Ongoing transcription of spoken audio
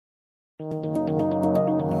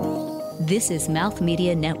This is Mouth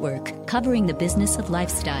Media Network, covering the business of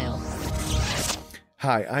lifestyle.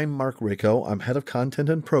 Hi, I'm Mark Rako. I'm head of content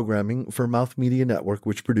and programming for Mouth Media Network,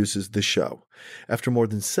 which produces this show. After more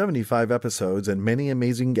than 75 episodes and many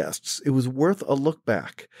amazing guests, it was worth a look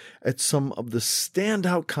back at some of the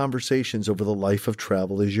standout conversations over the life of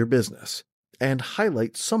travel as your business and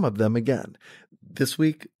highlight some of them again. This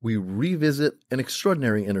week, we revisit an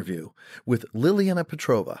extraordinary interview with Liliana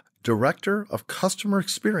Petrova, Director of Customer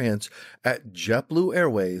Experience at JetBlue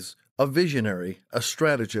Airways, a visionary, a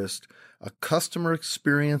strategist, a customer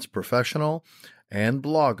experience professional, and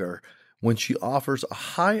blogger, when she offers a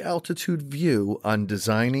high-altitude view on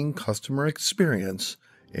designing customer experience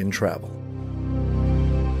in travel.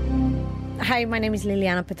 Hi, my name is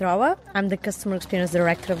Liliana Petrova. I'm the Customer Experience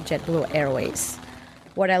Director of JetBlue Airways.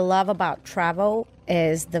 What I love about travel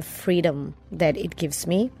is the freedom that it gives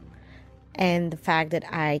me and the fact that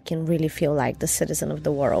I can really feel like the citizen of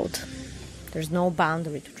the world. There's no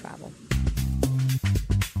boundary to travel.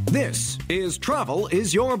 This is Travel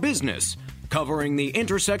is Your Business, covering the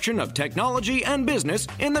intersection of technology and business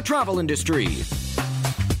in the travel industry.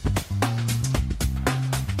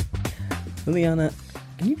 Liliana,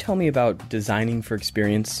 can you tell me about designing for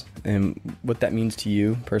experience and what that means to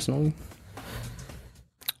you personally?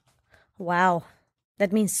 Wow,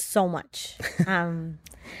 that means so much.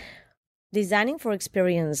 Designing for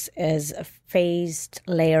experience is a phased,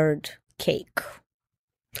 layered cake.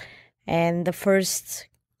 And the first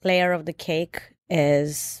layer of the cake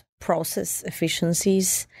is process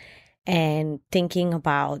efficiencies and thinking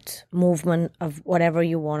about movement of whatever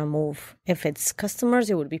you want to move. If it's customers,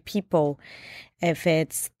 it would be people. If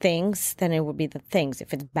it's things, then it would be the things.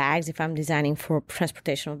 If it's bags, if I'm designing for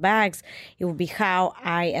transportation of bags, it would be how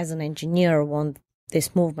I, as an engineer, want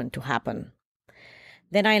this movement to happen.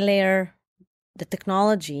 Then I layer the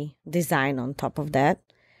technology design on top of that.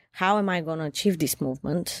 How am I going to achieve this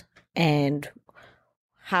movement? And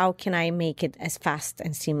how can I make it as fast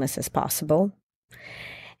and seamless as possible?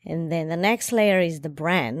 And then the next layer is the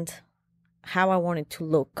brand, how I want it to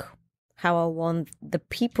look, how I want the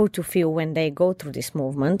people to feel when they go through this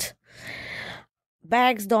movement.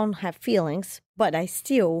 Bags don't have feelings, but I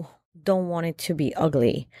still don't want it to be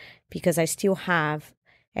ugly because I still have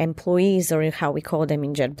employees, or how we call them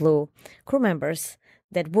in JetBlue, crew members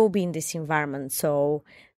that will be in this environment. So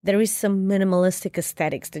there is some minimalistic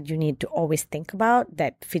aesthetics that you need to always think about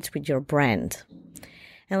that fits with your brand.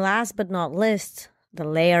 And last but not least, the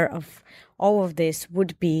layer of all of this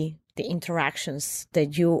would be the interactions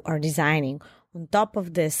that you are designing on top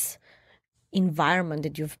of this environment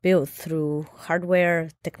that you've built through hardware,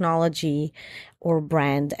 technology, or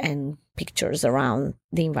brand and pictures around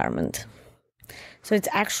the environment. So it's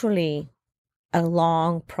actually a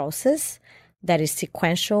long process that is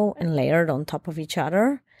sequential and layered on top of each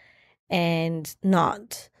other, and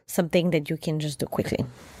not something that you can just do quickly.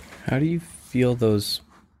 How do you feel those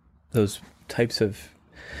types of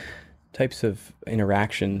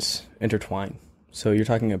interactions intertwine? So you're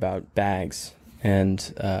talking about bags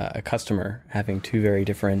and a customer having two very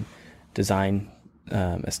different design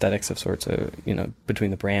aesthetics of sorts,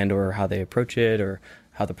 between the brand or how they approach it or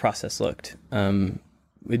how the process looked. In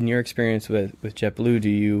your experience with JetBlue, do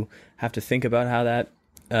you have to think about how that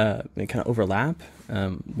they kind of overlap?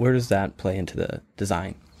 Where does that play into the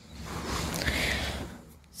design?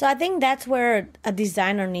 So I think that's where a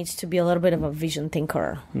designer needs to be a little bit of a vision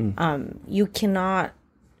thinker. You cannot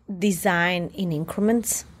design in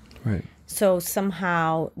increments. Right. So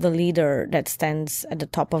somehow the leader that stands at the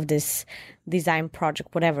top of this design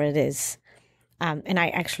project, whatever it is, and I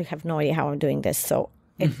actually have no idea how I'm doing this, so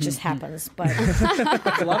it just happens. But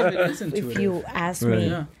a lot of it is intuitive. If you ask me,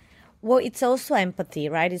 Yeah. well, it's also empathy,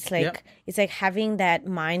 right? It's like it's like having that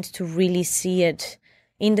mind to really see it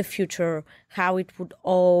in the future, how it would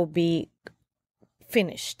all be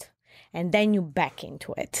finished, and then you back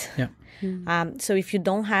into it. Yeah. So if you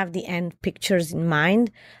don't have the end pictures in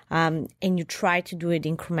mind, and you try to do it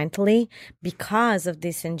incrementally because of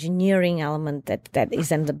this engineering element that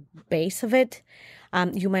is in the base of it,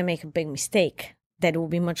 you might make a big mistake that will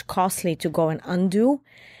be much costly to go and undo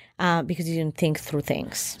because you didn't think through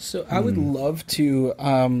things. So I would love to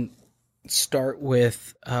start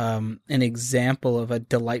with an example of a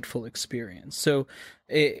delightful experience. So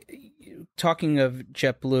talking of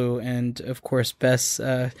JetBlue, and of course Bess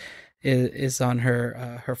is on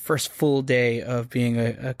her first full day of being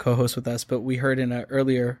a co-host with us, but we heard in an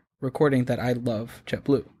earlier recording that I love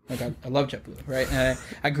JetBlue. Like I love JetBlue, right? And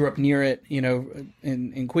I grew up near it,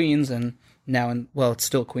 in Queens, and now it's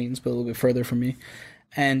still Queens, but a little bit further from me.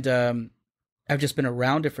 And I've just been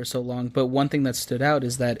around it for so long. But one thing that stood out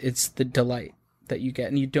is that it's the delight. that you get,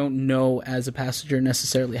 and you don't know as a passenger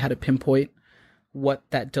necessarily how to pinpoint what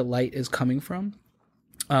that delight is coming from.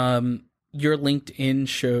 Your LinkedIn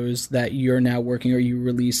shows that you're now working, or you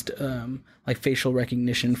released like facial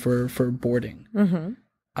recognition for boarding.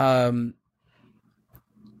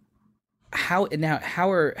 How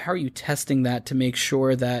are you testing that to make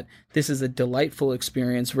sure that this is a delightful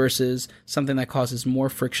experience versus something that causes more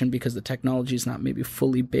friction because the technology is not maybe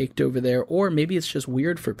fully baked over there, or maybe it's just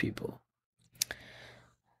weird for people?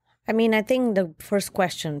 I mean, I think the first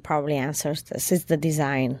question probably answers this, is the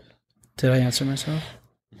design. Did I answer myself?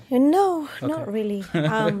 No, Okay. not really.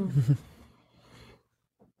 So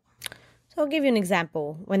I'll give you an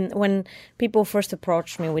example. When people first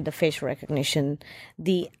approached me with the facial recognition,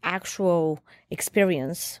 the actual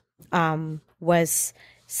experience was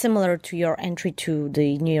similar to your entry to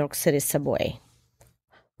the New York City subway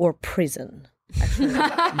or prison. Actually.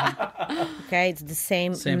 Okay, it's the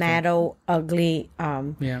same metal, ugly,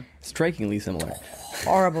 Strikingly similar.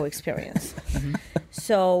 horrible experience.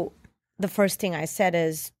 So the first thing I said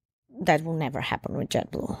is, that will never happen with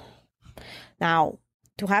JetBlue. Now,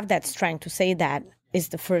 to have that strength to say that is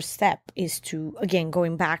the first step, is to, again,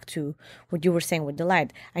 going back to what you were saying with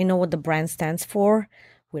Delight. I know what the brand stands for.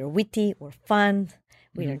 We're witty, we're fun,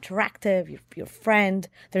 we're interactive, you're friend.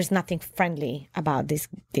 There's nothing friendly about this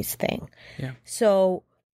thing. Yeah. So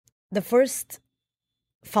the first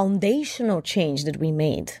foundational change that we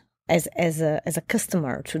made as a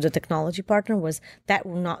customer to the technology partner was that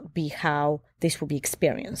will not be how this will be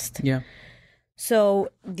experienced. Yeah. So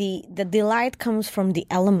the delight comes from the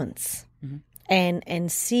elements and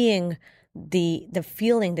seeing the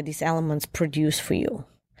feeling that these elements produce for you.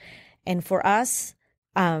 And for us,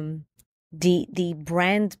 the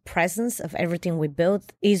brand presence of everything we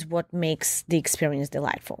build is what makes the experience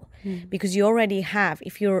delightful. Because you already have,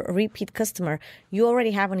 if you're a repeat customer, you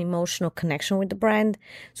already have an emotional connection with the brand.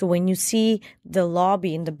 So when you see the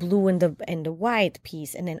lobby in the blue and the white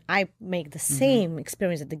piece, and then I make the same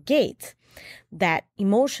experience at the gate, that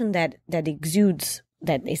emotion that exudes,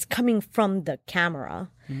 that is coming from the camera,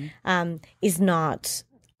 is not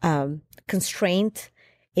constraint.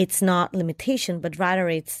 It's not limitation, but rather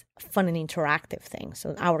it's a fun and interactive thing.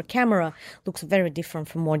 So our camera looks very different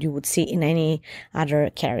from what you would see in any other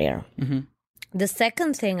carrier. The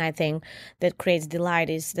second thing I think that creates delight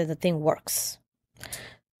is that the thing works.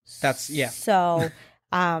 So,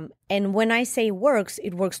 and when I say works,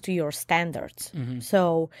 it works to your standards.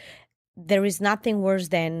 So there is nothing worse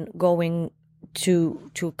than going to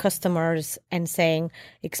customers and saying,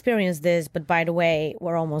 experience this, but by the way,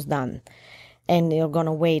 we're almost done. And you're going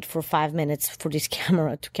to wait for 5 minutes for this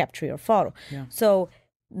camera to capture your photo. Yeah. So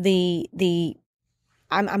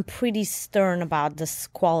I'm pretty stern about this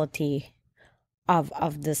quality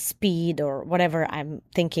of the speed or whatever I'm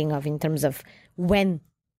thinking of in terms of when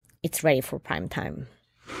it's ready for prime time.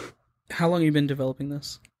 How long have you been developing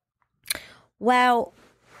this? Well,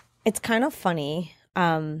 it's kind of funny.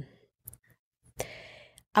 I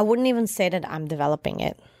wouldn't even say that I'm developing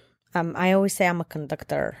it. I always say I'm a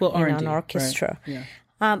conductor in an orchestra, right.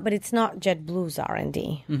 Yeah. But it's not JetBlue's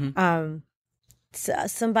R&D.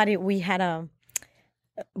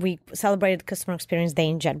 We celebrated Customer Experience Day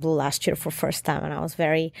in JetBlue last year for first time, and I was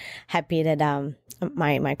very happy that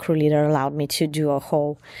my crew leader allowed me to do a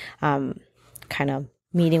whole kind of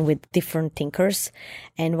meeting with different thinkers.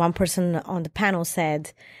 And one person on the panel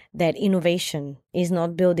said that innovation is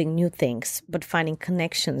not building new things, but finding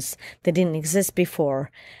connections that didn't exist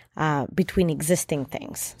before between existing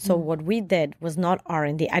things. So what we did was not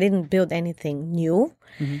R&D. I didn't build anything new.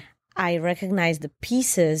 I recognized the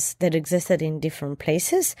pieces that existed in different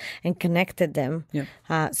places and connected them. Yeah.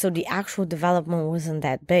 So the actual development wasn't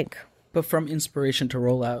that big. But from inspiration to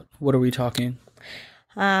rollout, what are we talking?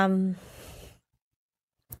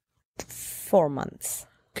 4 months.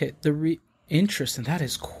 Okay, interesting. That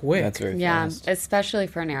is quick. That's very fast. Especially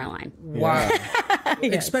for an airline. Wow.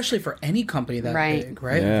 Yes. Especially for any company that big,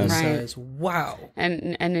 right? Yeah. This size. Wow.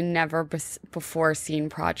 And a never before seen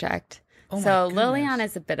project. Oh so my Lilian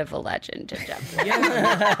is a bit of a legend in JetBlue.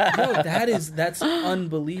 Yeah. No, that's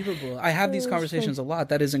unbelievable. I have these conversations a lot.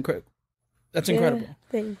 That is incredible. That's incredible.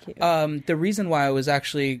 Thank you. The reason why I was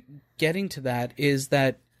actually getting to that is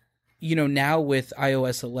that, now with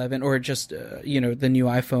iOS 11 or just, the new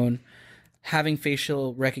iPhone, having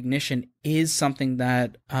facial recognition is something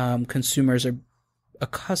that consumers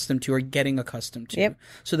accustomed to or getting accustomed to. Yep.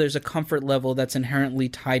 So there's a comfort level that's inherently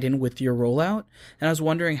tied in with your rollout. And I was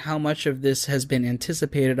wondering how much of this has been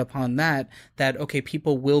anticipated upon that, okay,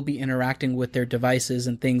 people will be interacting with their devices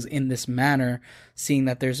and things in this manner, seeing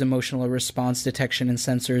that there's emotional response detection and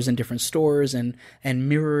sensors in different stores and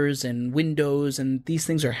mirrors and windows, and these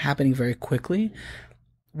things are happening very quickly.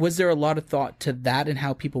 Was there a lot of thought to that and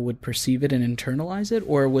how people would perceive it and internalize it?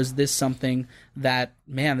 Or was this something that,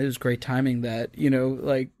 man, it was great timing that,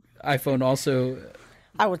 like iPhone also...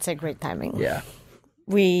 I would say great timing. Yeah.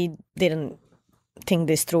 We didn't think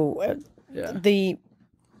this through. The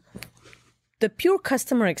pure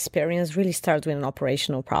customer experience really starts with an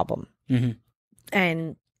operational problem. Mm-hmm.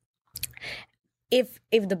 And if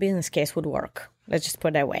the business case would work, let's just put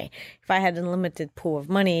it that way. If I had an unlimited pool of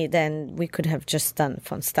money, then we could have just done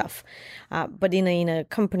fun stuff. But in a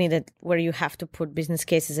company where you have to put business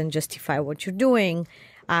cases and justify what you're doing,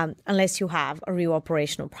 unless you have a real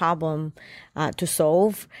operational problem to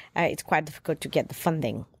solve, it's quite difficult to get the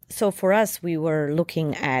funding. So for us, we were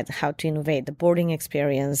looking at how to innovate the boarding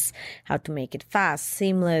experience, how to make it fast,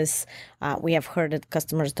 seamless. We have heard that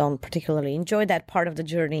customers don't particularly enjoy that part of the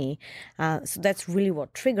journey. So that's really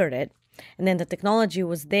what triggered it. And then the technology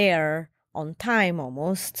was there on time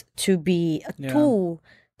almost to be a tool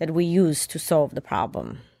that we use to solve the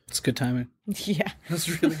problem. It's good timing. Yeah.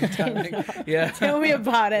 That's really good timing. Yeah. Tell me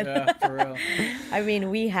about it. Yeah, for real. I mean,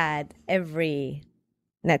 we had every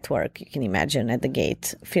network you can imagine at the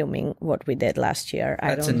gate filming what we did last year.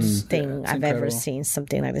 I don't think I've ever seen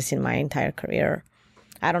something like this in my entire career.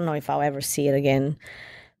 I don't know if I'll ever see it again.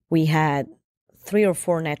 We had 3 or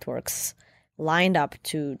 4 networks lined up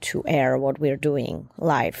to air what we're doing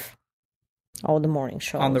live, all the morning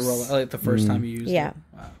shows. On the roll, like the first time you used it. Yeah.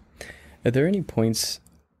 Wow. Are there any points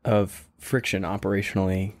of friction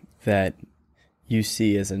operationally that you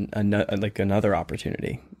see as another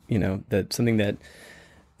opportunity? That something that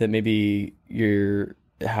maybe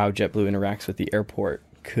how JetBlue interacts with the airport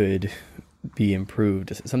could be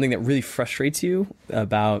improved. Something that really frustrates you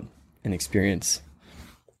about an experience.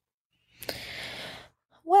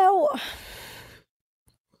 Well,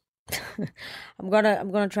 I'm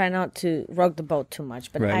gonna try not to rock the boat too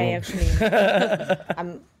much, but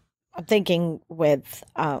I'm thinking with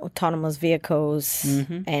autonomous vehicles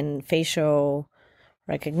and facial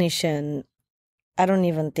recognition. I don't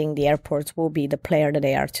even think the airports will be the player that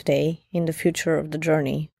they are today in the future of the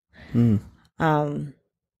journey. You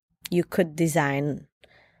could design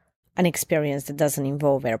an experience that doesn't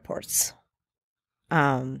involve airports,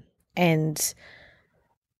 and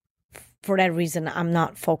for that reason, I'm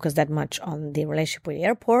not focused that much on the relationship with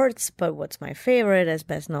airports. But what's my favorite, as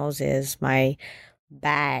Beth knows, is my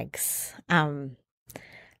bags,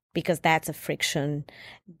 because that's a friction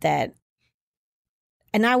that,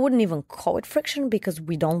 and I wouldn't even call it friction because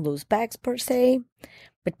we don't lose bags per se,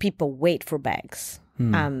 but people wait for bags.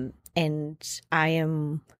 And I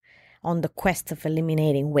am on the quest of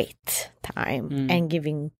eliminating wait time and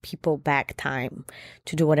giving people back time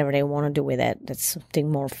to do whatever they want to do with it. That's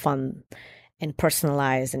something more fun and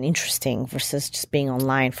personalized and interesting versus just being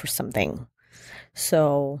online for something.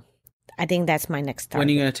 So I think that's my next target. When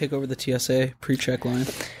are you going to take over the TSA pre-check line?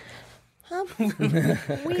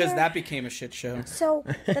 Because that became a shit show. So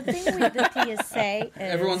the thing with the TSA is...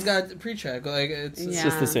 Everyone's got pre-check. Like it's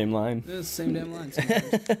just the same line. It's the same damn line.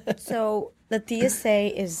 So the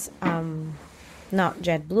TSA is not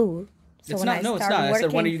JetBlue. So it's not. No, it's not. I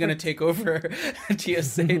said, when are you going to take over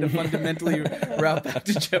TSA to fundamentally route back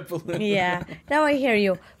to JetBlue? Yeah. Now I hear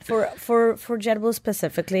you. For JetBlue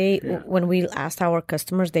specifically, when we asked our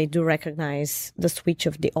customers, they do recognize the switch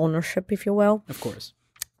of the ownership, if you will. Of course.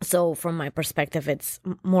 So from my perspective, it's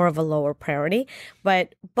more of a lower priority.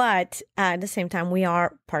 But at the same time, we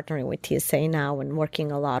are partnering with TSA now and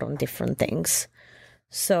working a lot on different things.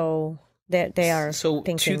 So they are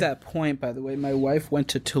thinking. To that point, by the way, my wife went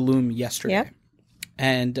to Tulum yesterday. Yep.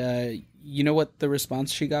 And you know what the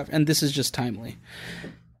response she got? And this is just timely.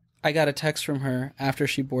 I got a text from her after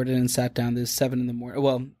she boarded and sat down. This 7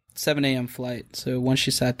 a.m. flight. So once she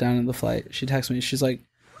sat down in the flight, she texted me. She's like,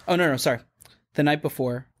 oh, no, sorry. The night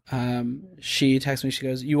before, she texted me. She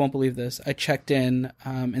goes, "You won't believe this. I checked in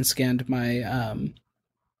and scanned my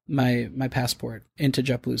my passport into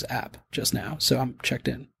JetBlue's app just now, so I'm checked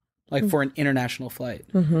in, like for an international flight."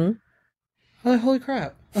 Mm-hmm. I'm like, holy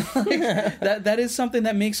crap! that is something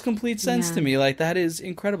that makes complete sense to me. Like that is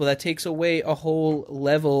incredible. That takes away a whole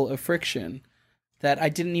level of friction that I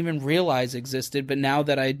didn't even realize existed. But now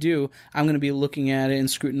that I do, I'm going to be looking at it and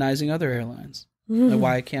scrutinizing other airlines. Like,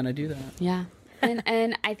 why can't I do that? Yeah.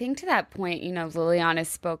 And I think to that point, Liliana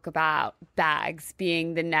spoke about bags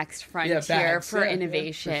being the next frontier for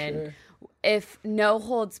innovation. For sure. If no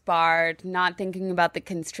holds barred, not thinking about the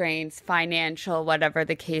constraints, financial, whatever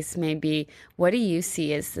the case may be, what do you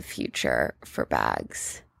see as the future for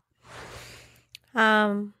bags?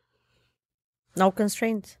 No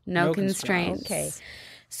constraints. No constraints. Okay.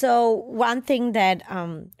 So one thing that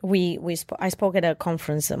I spoke at a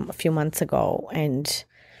conference a few months ago, and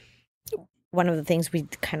one of the things we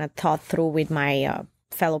kind of thought through with my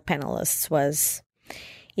fellow panelists was,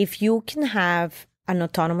 if you can have an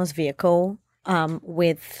autonomous vehicle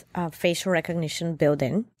with facial recognition built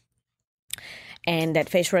in, and that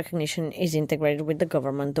facial recognition is integrated with the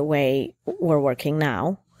government the way we're working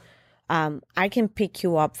now, I can pick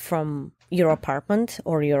you up from your apartment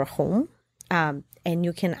or your home, and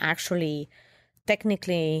you can actually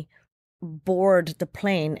technically board the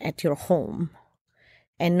plane at your home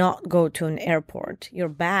and not go to an airport. Your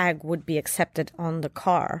bag would be accepted on the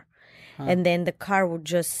car, and then the car would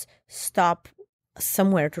just stop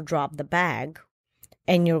somewhere to drop the bag,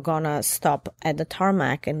 and you're gonna stop at the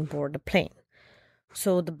tarmac and board the plane.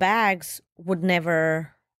 So the bags would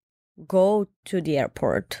never go to the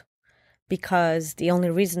airport, because the only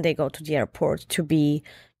reason they go to the airport to be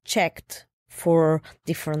checked for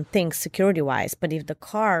different things security-wise. But if the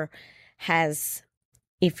car has,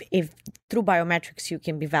 if through biometrics you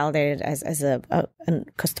can be validated as a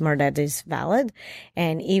customer that is valid,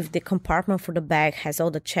 and if the compartment for the bag has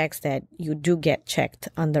all the checks that you do get checked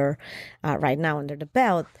under right now under the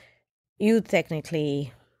belt, you're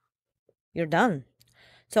done.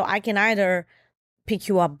 So I can either pick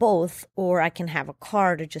you up both, or I can have a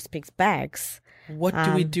car that just picks bags. What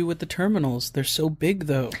do we do with the terminals? They're so big,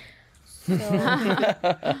 though. So,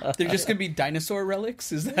 They're just going to be dinosaur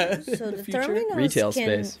relics? Is that so the the future? terminals Retail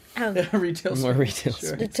can, space. Retail More space. retail Sure.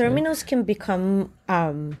 space. The terminals can become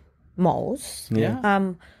malls.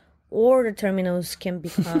 Yeah. Or the terminals can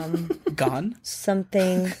become Gone?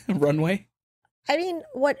 something. Runway? I mean,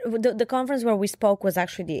 what the conference where we spoke was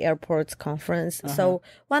actually the airports conference. So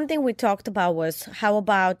one thing we talked about was, how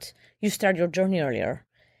about you start your journey earlier,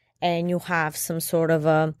 and you have some sort of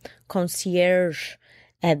a concierge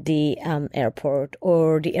at the airport,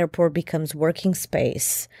 or the airport becomes working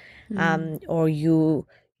space, or you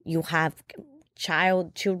have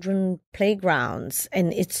children playgrounds,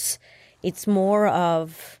 and it's more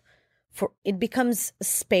of, it becomes a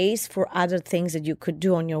space for other things that you could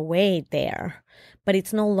do on your way there, but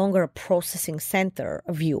it's no longer a processing center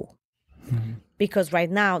of you. Because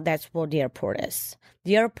right now that's what the airport is.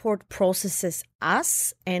 The airport processes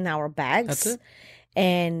us and our bags. That's it?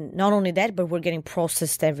 And not only that, but we're getting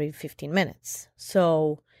processed every 15 minutes.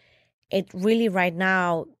 So it really, right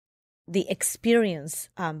now, the experience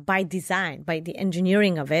by design, by the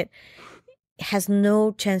engineering of it, has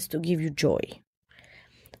no chance to give you joy.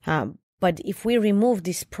 But if we remove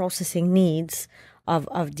these processing needs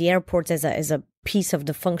of the airports as a piece of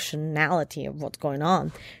the functionality of what's going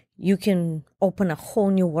on, you can open a whole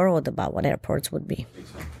new world about what airports would be.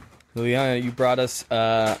 Liliana, you brought us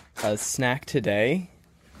a snack today.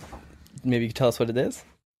 Maybe you could tell us what it is?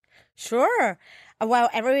 Sure. Well,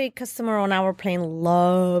 every customer on our plane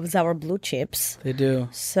loves our blue chips. They do.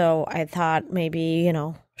 So I thought maybe,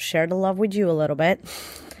 share the love with you a little bit.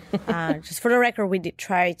 Just for the record, we did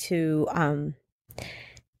try to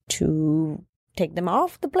take them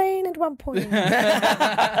off the plane at one point.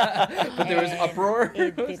 But there was uproar?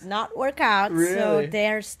 It did not work out, so Really?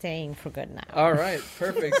 they're staying for good now. All right,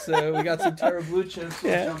 perfect. So we got some Terra Blue chips.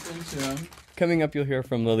 We'll jump into them. Coming up, you'll hear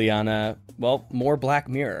from Liliana, more Black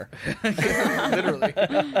Mirror. Literally.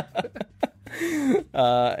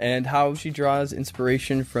 And how she draws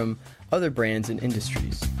inspiration from other brands and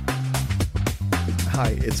industries.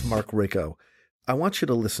 Hi, it's Mark Rico. I want you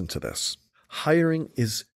to listen to this. Hiring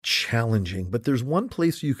is challenging, but there's one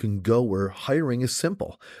place you can go where hiring is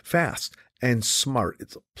simple, fast, and smart.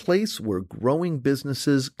 It's a place where growing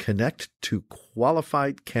businesses connect to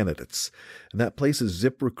qualified candidates. And that place is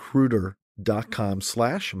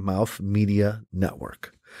ZipRecruiter.com/Mouth Media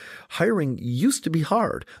Network. Hiring used to be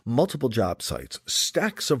hard. Multiple job sites,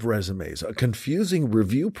 stacks of resumes, a confusing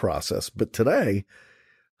review process. But today,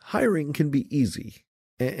 hiring can be easy,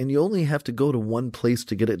 and you only have to go to one place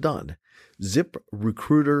to get it done.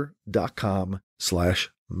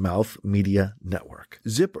 ZipRecruiter.com/Mouth Media Network.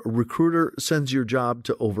 ZipRecruiter sends your job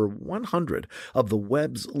to over 100 of the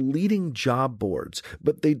web's leading job boards,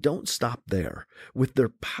 but they don't stop there. With their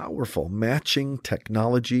powerful matching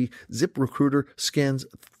technology, ZipRecruiter scans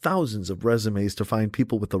thousands of resumes to find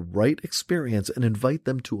people with the right experience and invite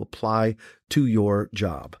them to apply to your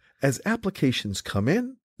job. As applications come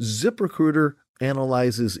in, ZipRecruiter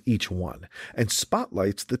analyzes each one and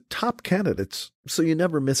spotlights the top candidates so you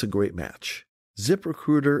never miss a great match.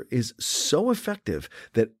 ZipRecruiter is so effective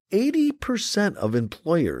that 80% of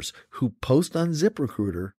employers who post on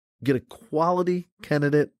ZipRecruiter get a quality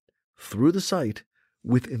candidate through the site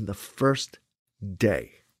within the first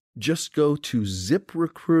day. Just go to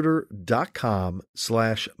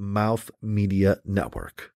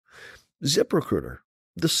ziprecruiter.com/mouthmedianetwork. ZipRecruiter,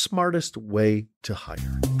 the smartest way to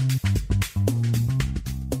hire.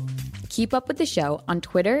 Keep up with the show on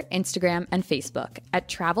Twitter, Instagram, and Facebook at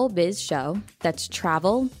Travel Biz Show. That's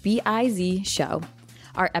Travel BIZ Show.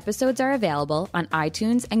 Our episodes are available on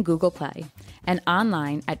iTunes and Google Play and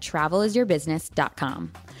online at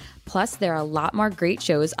travelisyourbusiness.com. Plus, there are a lot more great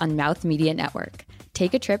shows on Mouth Media Network.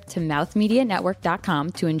 Take a trip to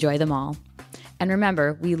mouthmedianetwork.com to enjoy them all. And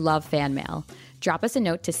remember, we love fan mail. Drop us a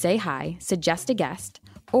note to say hi, suggest a guest,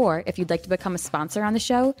 or if you'd like to become a sponsor on the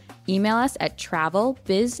show, email us at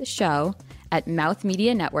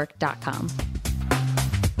travelbizshow@mouthmedianetwork.com.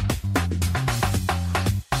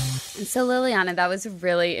 So Liliana, that was a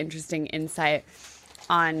really interesting insight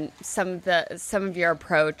on some of your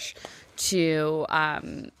approach to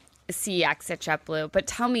CX at JetBlue. But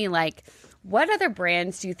tell me, like, what other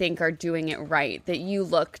brands do you think are doing it right that you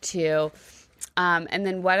look to? And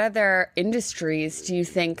then what other industries do you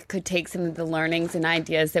think could take some of the learnings and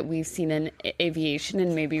ideas that we've seen in aviation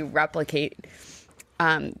and maybe replicate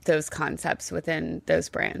those concepts within those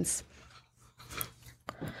brands?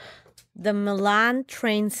 The Milan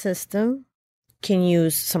train system can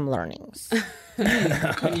use some learnings.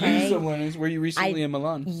 Can you use some learnings? Were you recently in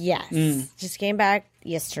Milan? Yes. Just came back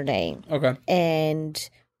yesterday. Okay. And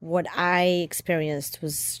what I experienced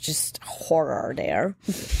was just horror there.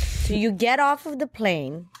 So you get off of the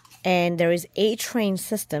plane and there is a train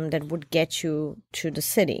system that would get you to the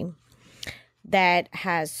city that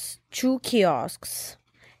has 2 kiosks,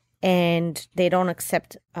 and they don't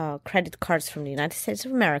accept credit cards from the United States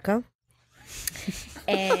of America.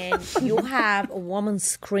 And you have a woman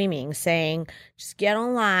screaming, saying, just get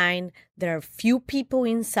online. There are few people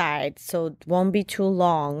inside, so it won't be too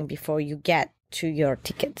long before you get to your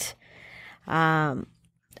ticket.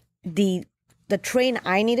 The train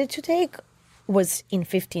I needed to take was in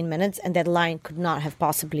 15 minutes, and that line could not have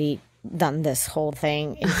possibly done this whole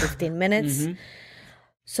thing in 15 minutes. Mm-hmm.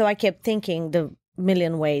 So I kept thinking the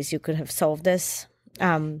million ways you could have solved this,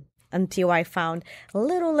 until I found a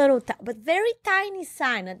little but very tiny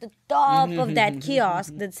sign at the top of that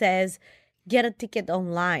kiosk that says, get a ticket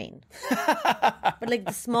online. But like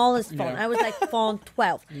the smallest font. I was like font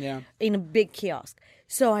 12 in a big kiosk.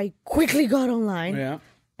 So I quickly got online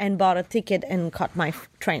and bought a ticket and caught my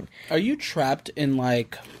train. Are you trapped in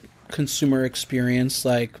like consumer experience,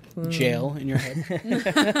 like jail in your head?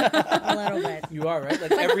 A little bit. You are, right?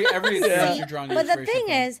 Like every experience you're drawing. But the thing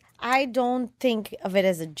is, I don't think of it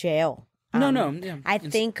as a jail. I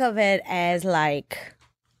think of it as like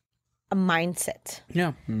a mindset.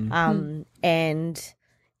 Yeah. And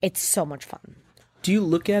it's so much fun. Do you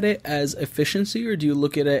look at it as efficiency, or do you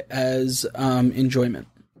look at it as enjoyment?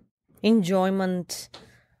 Enjoyment.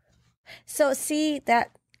 So see that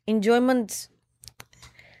enjoyment.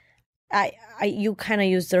 You kind of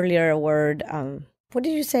used earlier a word. What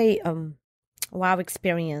did you say? Wow,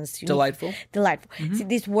 experience. Delightful. Delightful. Mm-hmm. See,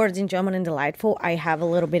 these words, enjoyment and delightful, I have a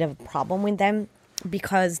little bit of a problem with them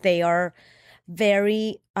because they are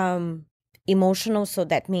very emotional. So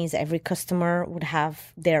that means every customer would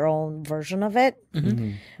have their own version of it.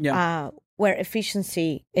 Mm-hmm. Yeah. Where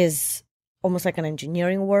efficiency is almost like an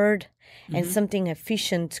engineering word, and something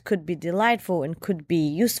efficient could be delightful and could be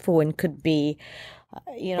useful and could be,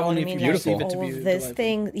 you know what I mean? Beautiful. Like all of this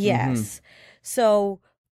thing. Yes. Mm-hmm. So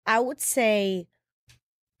I would say,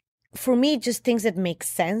 for me, just things that make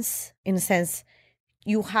sense, in a sense,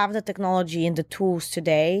 you have the technology and the tools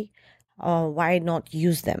today, why not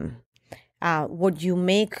use them? What you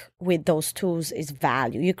make with those tools is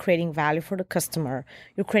value. You're creating value for the customer.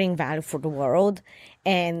 You're creating value for the world.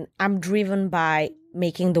 And I'm driven by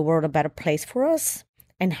making the world a better place for us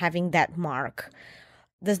and having that mark.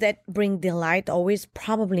 Does that bring delight always?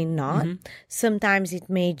 Probably not. Mm-hmm. Sometimes it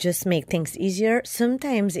may just make things easier.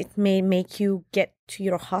 Sometimes it may make you get to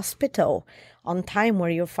your hospital on time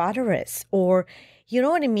where your father is. Or, you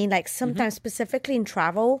know what I mean? Like sometimes specifically in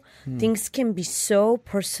travel, things can be so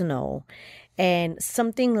personal. And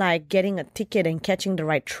something like getting a ticket and catching the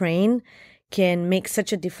right train can make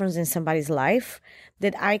such a difference in somebody's life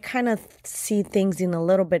that I kind of see things in a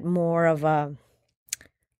little bit more of a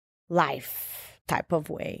life type of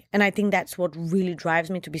way. And I think that's what really drives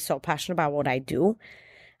me to be so passionate about what I do,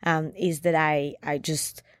 is that I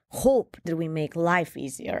just hope that we make life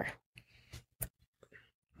easier.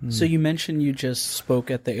 So you mentioned you just spoke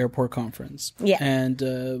at the airport conference. Yeah.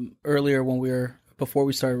 And earlier before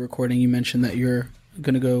we started recording, you mentioned that you're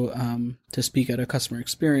going to go to speak at a customer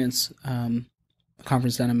experience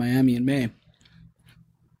conference down in Miami in May.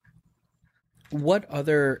 What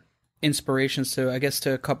other inspirations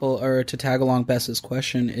to tag along Bess's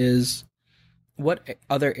question is, what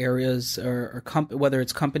other areas or whether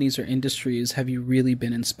it's companies or industries have you really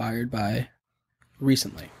been inspired by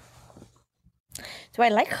recently? So I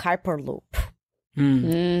like Hyperloop.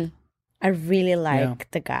 I really like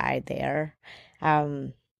the guy there.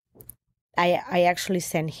 I actually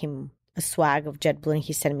sent him a swag of JetBlue, and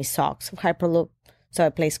he sent me socks of Hyperloop. So I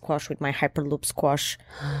play squash with my Hyperloop squash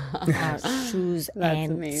shoes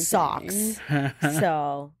and amazing. socks.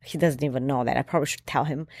 So he doesn't even know that. I probably should tell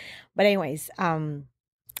him. But anyways,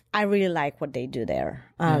 I really like what they do there.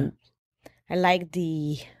 I like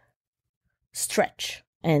the stretch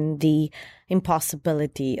and the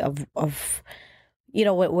impossibility of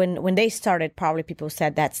when they started, probably people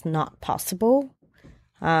said that's not possible.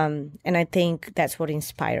 And I think that's what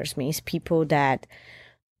inspires me, is people that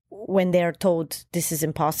when they're told this is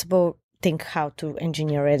impossible, think how to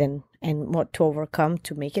engineer it and what to overcome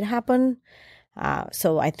to make it happen.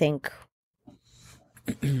 So I think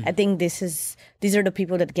these are the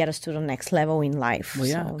people that get us to the next level in life. Well,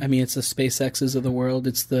 yeah. So. I mean, it's the SpaceX's of the world.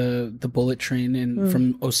 It's the bullet train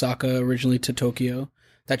from Osaka originally to Tokyo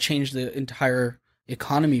that changed the entire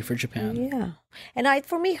economy for Japan. Yeah. And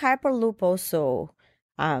for me, Hyperloop also,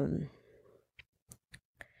 when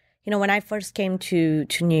I first came to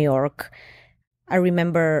New York, I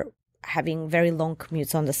remember having very long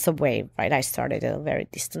commutes on the subway, right? I started in a very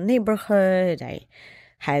distant neighborhood. I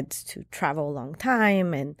had to travel a long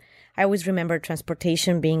time. And I always remember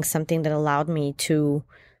transportation being something that allowed me to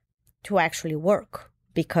actually work.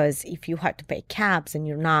 Because if you had to pay cabs and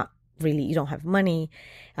you don't have money,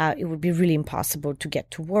 it would be really impossible to get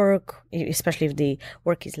to work, especially if the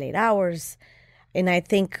work is late hours. And I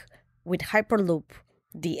think with Hyperloop,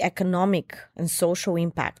 the economic and social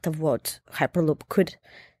impact of what Hyperloop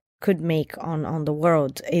could make on the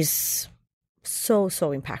world is so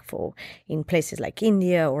impactful in places like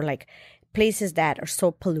India or like places that are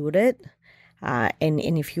so polluted. And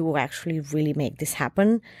if you actually really make this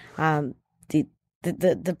happen, the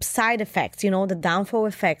side effects, the downfall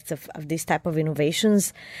effects of this type of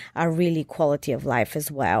innovations are really quality of life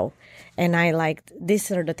as well. And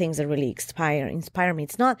these are the things that really inspire me.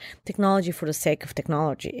 It's not technology for the sake of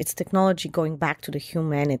technology. It's technology going back to the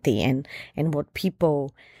humanity and what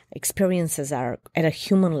people experiences are at a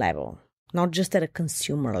human level, not just at a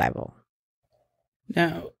consumer level.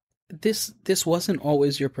 Now, this wasn't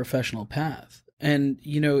always your professional path. And,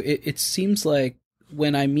 it seems like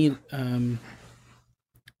when I meet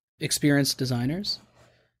experienced designers,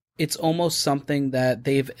 it's almost something that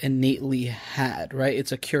they've innately had, right?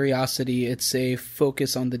 It's a curiosity. It's a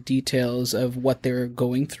focus on the details of what they're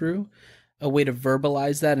going through, a way to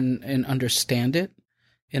verbalize that and understand it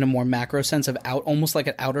in a more macro sense of almost like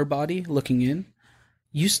an outer body looking in.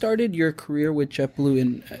 You started your career with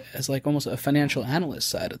JetBlue as like almost a financial analyst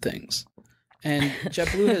side of things. And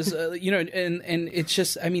JetBlue has, and it's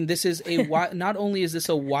just, I mean, this is not only is this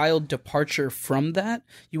a wild departure from that,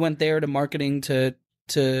 you went there to marketing to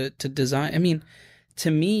design. I mean,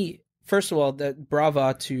 to me, first of all, that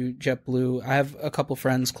brava to JetBlue. I have a couple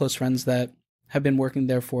friends, close friends that have been working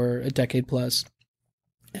there for a decade plus.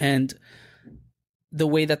 And the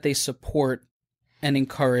way that they support and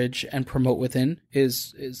encourage and promote within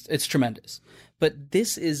is it's tremendous. But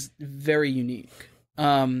this is very unique.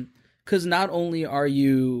 Because not only are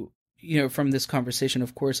you, from this conversation,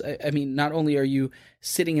 of course, I mean, not only are you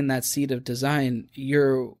sitting in that seat of design,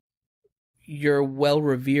 you're well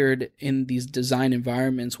revered in these design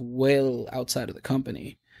environments well outside of the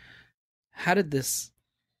company. How did this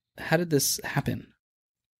happen?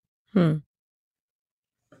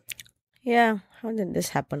 Yeah, how did this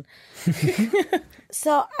happen?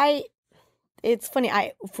 So it's funny,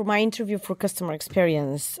 for my interview for customer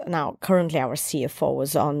experience, now currently our CFO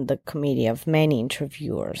was on the committee of many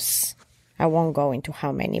interviewers. I won't go into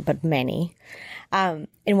how many, but many. And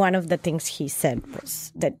one of the things he said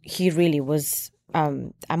was that he really was,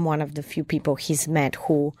 I'm one of the few people he's met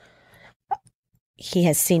who he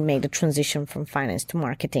has seen make the transition from finance to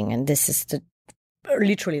marketing. And this is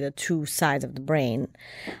literally the two sides of the brain.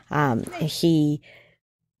 He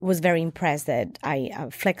was very impressed that I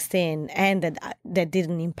flexed in and that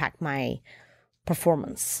didn't impact my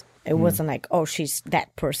performance. It wasn't like, oh, she's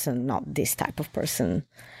that person, not this type of person.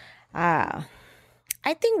 I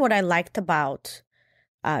think what I liked about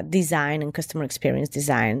design and customer experience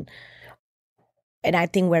design And I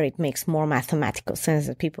think where it makes more mathematical sense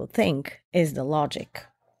that people think is the logic.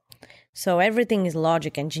 So everything is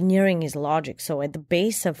logic. Engineering is logic. So at the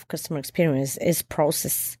base of customer experience is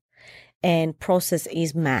process, and process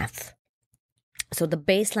is math. So the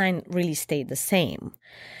baseline really stayed the same.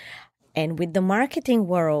 And with the marketing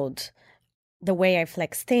world, the way I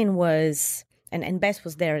flexed in was, and Bess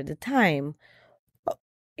was there at the time,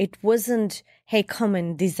 it wasn't, hey, come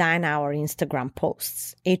and design our Instagram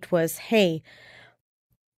posts. It was, hey,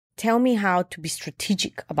 tell me how to be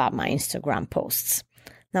strategic about my Instagram posts.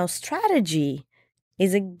 Now, strategy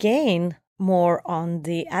is again more on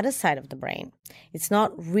the other side of the brain. It's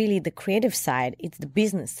not really the creative side, it's the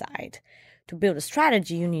business side. To build a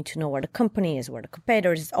strategy, you need to know where the company is, where the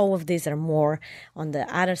competitors is. All of these are more on the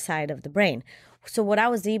other side of the brain. So what I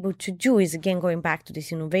was able to do is, again, going back to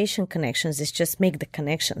these innovation connections, is just make the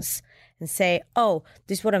connections and say, oh,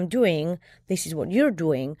 this is what I'm doing. This is what you're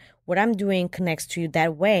doing. What I'm doing connects to you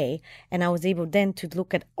that way. And I was able then to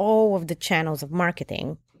look at all of the channels of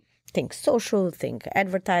marketing. Think social, think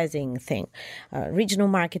advertising, think regional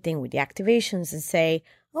marketing with the activations, and say,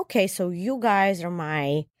 okay, so you guys are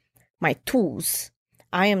my tools.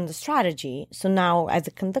 I am the strategy. So now as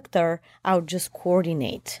a conductor, I'll just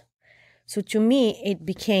coordinate. So to me, it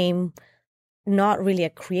became not really a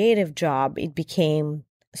creative job. It became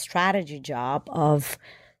a strategy job of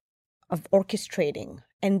orchestrating.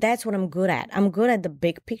 And that's what I'm good at. I'm good at the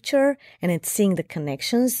big picture and at seeing the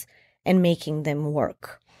connections and making them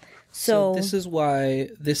work. So this is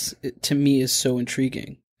why this, to me, is so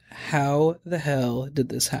intriguing. How the hell did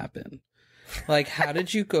this happen? Like, how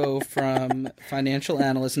did you go from financial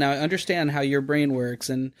analyst? Now, I understand how your brain works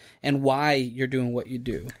and why you're doing what you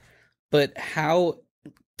do. But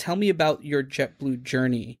tell me about your JetBlue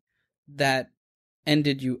journey that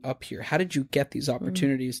ended you up here. How did you get these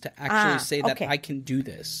opportunities to actually say that I can do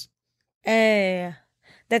this?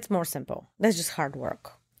 That's more simple. That's just hard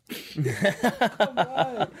work. Did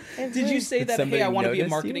you say that, hey, I want to be in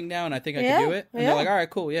marketing now and I think I can do it? And they're like, all right,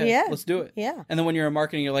 cool, let's do it. Yeah. And then when you're in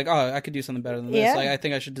marketing, you're like, oh, I could do something better than this. Like, I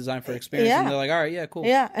think I should design for experience. And they're like, all right, yeah, cool.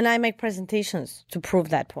 Yeah, and I make presentations to prove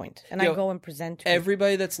that point. And I go and present to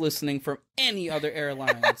everybody that's listening from any other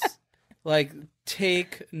airlines. Like,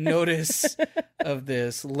 take notice of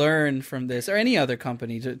this, learn from this, or any other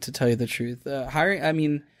company, to tell you the truth.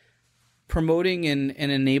 Promoting and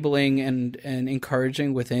enabling and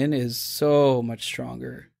encouraging within is so much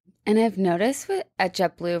stronger. And I've noticed at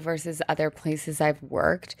JetBlue versus other places I've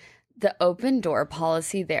worked, the open door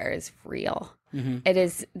policy there is real. Mm-hmm. It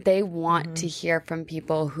is, they want to hear from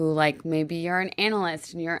people who, like, maybe you're an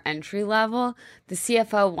analyst and you're entry level. The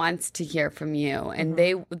CFO wants to hear from you, and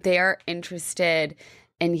they are interested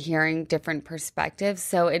in hearing different perspectives.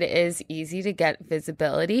 So it is easy to get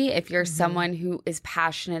visibility. If you're someone who is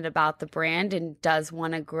passionate about the brand and does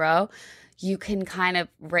want to grow, you can kind of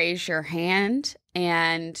raise your hand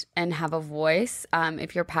and have a voice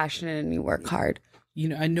if you're passionate and you work hard. You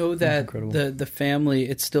know, I know that the family,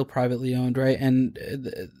 it's still privately owned, right? And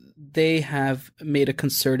they have made a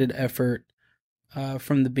concerted effort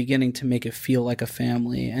from the beginning to make it feel like a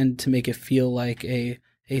family and to make it feel like a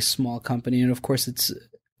small company. And of course, it's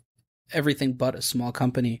everything but a small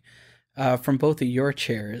company. From both of your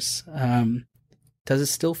chairs, does it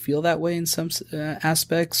still feel that way in some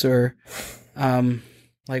aspects, or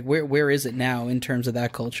like where is it now in terms of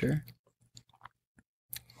that culture?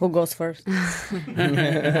 Who goes first?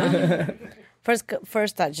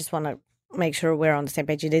 First, I just want to make sure we're on the same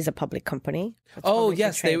page. It is a public company.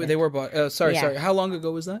 Yes, they were bought. Sorry. How long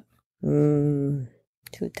ago was that?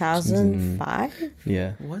 2005.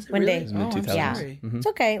 Yeah. Was it when really? It was mid-2000s. Yeah. It's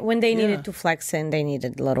okay. When they needed to flex in, they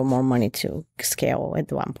needed a little more money to scale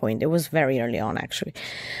at one point. It was very early on, actually.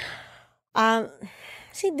 Life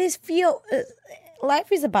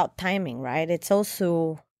is about timing, right? It's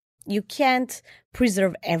also, you can't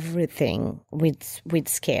preserve everything with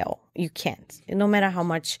scale. You can't. No matter how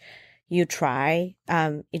much you try,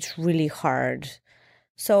 it's really hard.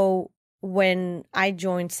 So when I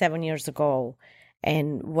joined 7 years ago,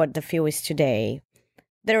 and what the feel is today,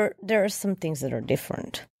 there are some things that are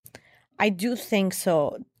different. I do think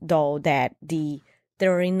so, though, that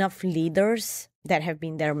there are enough leaders that have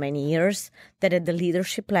been there many years that at the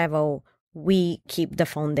leadership level, we keep the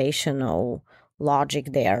foundational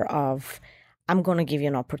logic there of, I'm going to give you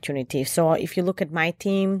an opportunity. So if you look at my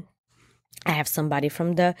team, I have somebody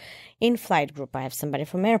from the in-flight group. I have somebody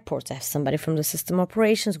from airports. I have somebody from the system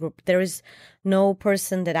operations group. There is no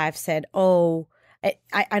person that I've said,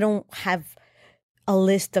 I don't have a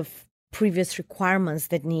list of previous requirements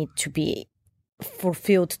that need to be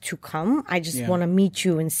fulfilled to come. I just want to meet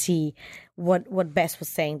you and see what Bess was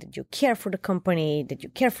saying, that you care for the company, that you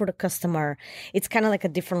care for the customer. It's kind of like a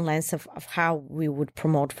different lens of how we would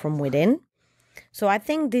promote from within. So I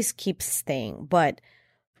think this keeps staying. But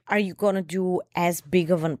are you going to do as big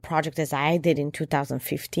of a project as I did in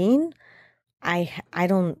 2015? I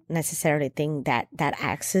don't necessarily think that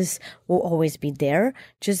access will always be there,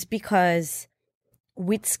 just because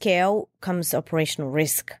with scale comes operational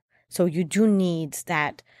risk. So you do need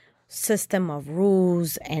that system of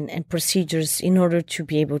rules and procedures in order to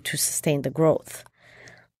be able to sustain the growth.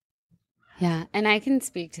 Yeah, and I can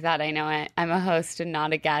speak to that. I know I'm a host and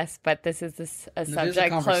not a guest, but this is a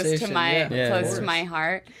subject close to my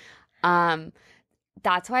heart.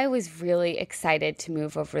 That's why I was really excited to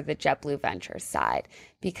move over the JetBlue Ventures side,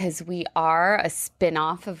 because we are a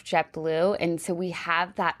spin-off of JetBlue. And so we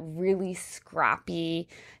have that really scrappy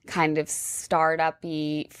kind of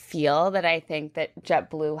startup-y feel that I think that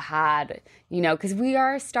JetBlue had, because we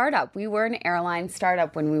are a startup. We were an airline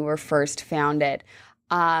startup when we were first founded.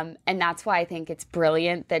 And that's why I think it's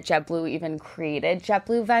brilliant that JetBlue even created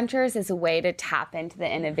JetBlue Ventures as a way to tap into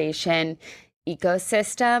the innovation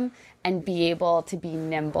ecosystem and be able to be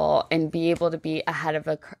nimble and be able to be ahead of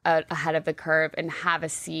the curve and have a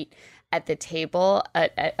seat at the table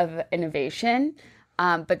of innovation,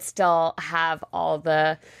 but still have all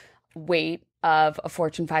the weight of a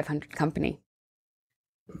Fortune 500 company.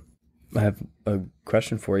 I have a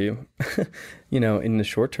question for you. In the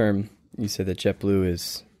short term, you said that JetBlue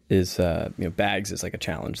is bags is like a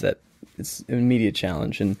challenge, that it's an immediate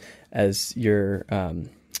challenge, and as you're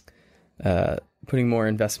putting more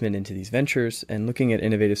investment into these ventures and looking at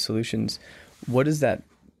innovative solutions, what does that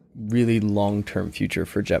really long-term future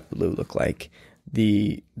for JetBlue look like?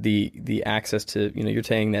 The access to, you're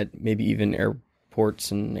saying that maybe even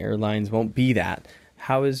airports and airlines won't be that.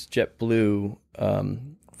 How is JetBlue,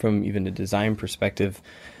 from even a design perspective,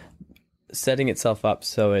 setting itself up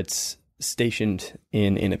so it's stationed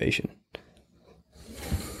in innovation?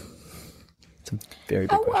 Very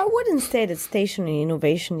big question. I wouldn't say that stationary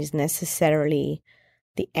innovation is necessarily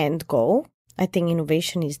the end goal. I think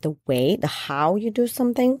innovation is the way, the how you do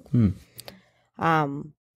something.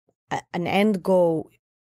 An end goal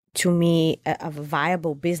to me of a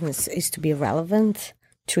viable business is to be relevant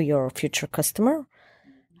to your future customer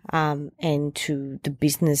and to the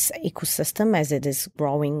business ecosystem as it is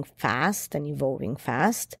growing fast and evolving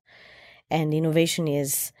fast. And innovation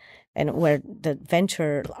is, and where the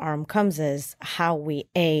venture arm comes, is how we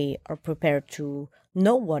are prepared to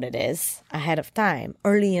know what it is ahead of time,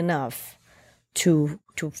 early enough to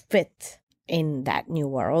fit in that new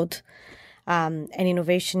world. And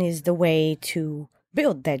innovation is the way to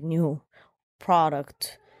build that new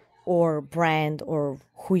product or brand or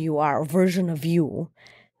who you are, or version of you.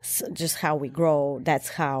 So just how we grow, that's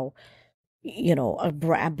how a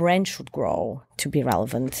brand should grow to be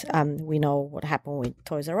relevant. We know what happened with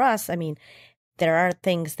Toys R Us. I mean, there are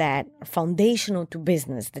things that are foundational to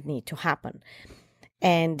business that need to happen.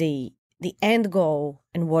 And the end goal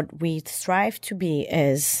and what we strive to be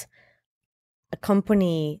is a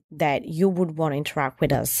company that you would want to interact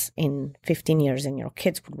with us in 15 years and your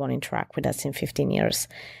kids would want to interact with us in 15 years.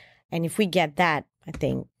 And if we get that, I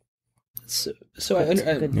think So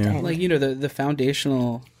the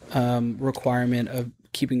foundational requirement of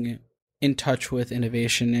keeping in touch with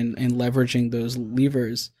innovation and leveraging those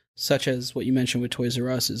levers, such as what you mentioned with Toys R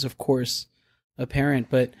Us, is of course apparent.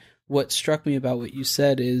 But what struck me about what you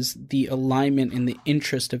said is the alignment in the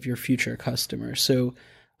interest of your future customer. So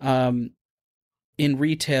in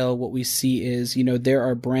retail, what we see is, there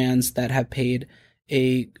are brands that have paid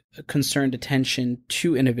a concerned attention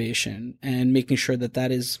to innovation and making sure that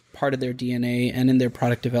that is part of their DNA and in their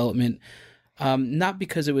product development. Not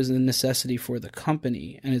because it was a necessity for the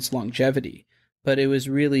company and its longevity, but it was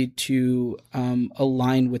really to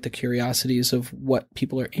align with the curiosities of what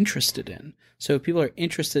people are interested in. So if people are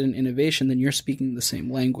interested in innovation, then you're speaking the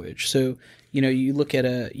same language. So, you look at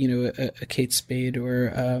a Kate Spade or,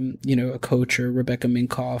 a Coach or Rebecca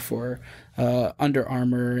Minkoff or Under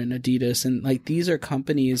Armour and Adidas. And these are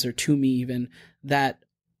companies, or to me even, that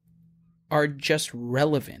are just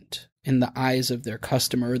relevant in the eyes of their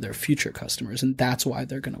customer or their future customers. And that's why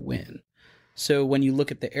they're going to win. So when you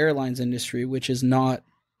look at the airlines industry, which is not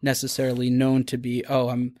necessarily known to be,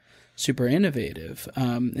 I'm super innovative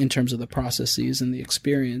in terms of the processes and the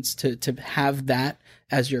experience, to have that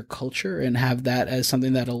as your culture and have that as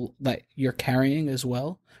something that you're carrying as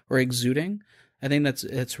well or exuding, I think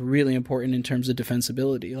that's really important in terms of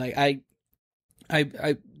defensibility. I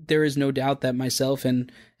there is no doubt that myself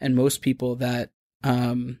and most people that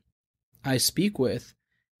I speak with,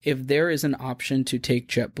 if there is an option to take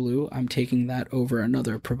JetBlue, I'm taking that over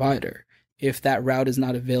another provider. If that route is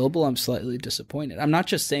not available, I'm slightly disappointed. I'm not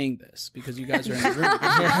just saying this because you guys are in the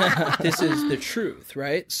room. This is the truth,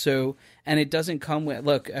 right? So, and it doesn't come with,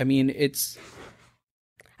 look, I mean, it's...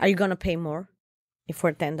 Are you going to pay more if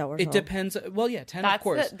we're $10? It depends. Well, yeah, 10, of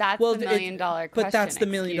course. That's well, the $1 million question. But that's the $1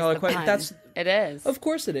 million question. It is. Of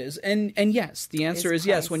course it is. And yes, the answer is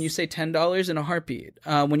yes. When you say $10 in a heartbeat,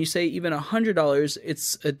 when you say even $100,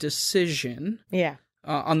 it's a decision. Yeah.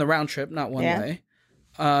 On the round trip, not one way.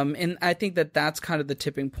 And I think that's kind of the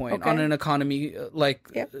tipping point on an economy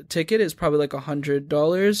ticket is probably like $100,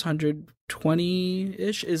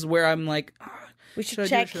 $120-ish is where I'm like, we should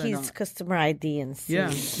check his customer ID and see.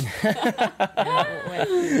 Yeah.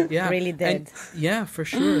 Really did. And, for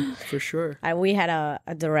sure. For sure. We had a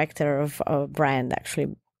director of a brand,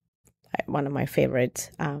 actually, one of my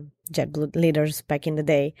favorite JetBlue leaders back in the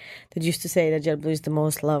day, that used to say that JetBlue is the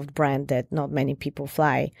most loved brand that not many people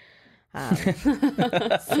fly.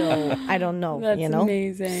 So I don't know. That's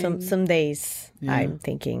amazing. Some days I'm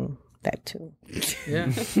thinking that too. Yeah,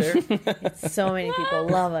 fair. So many people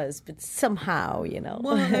love us, but somehow,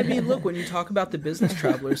 Well, I mean, look, when you talk about the business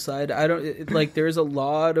traveler side, there's a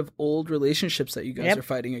lot of old relationships that you guys are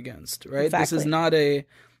fighting against, right? Exactly.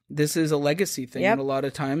 This is a legacy thing a lot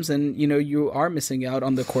of times, and you are missing out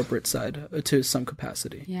on the corporate side to some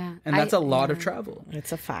capacity. Yeah, and that's a lot of travel.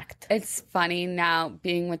 It's a fact. It's funny now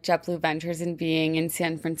being with JetBlue Ventures and being in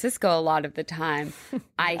San Francisco a lot of the time.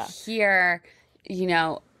 I hear,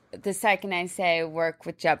 the second I say work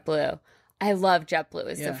with JetBlue, I love JetBlue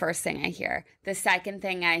is the first thing I hear. The second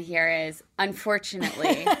thing I hear is,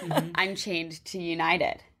 unfortunately, I'm chained to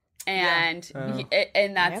United. And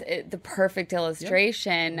and that's the perfect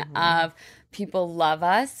illustration of people love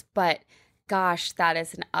us, but gosh, that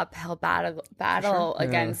is an uphill battle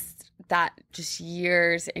against that just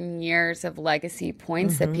years and years of legacy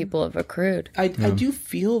points that people have accrued. I do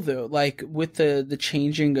feel though, like with the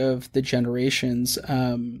changing of the generations,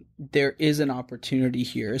 there is an opportunity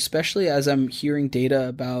here, especially as I'm hearing data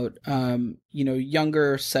about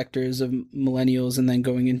younger sectors of millennials and then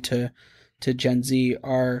going into Gen Z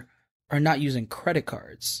are not using credit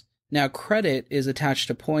cards. Now, credit is attached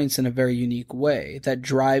to points in a very unique way that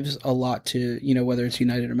drives a lot to, whether it's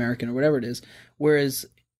United American or whatever it is. Whereas,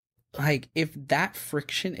 like, if that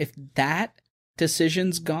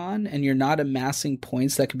decision's gone and you're not amassing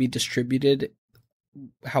points that can be distributed,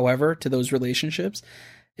 however, to those relationships,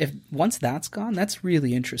 once that's gone, that's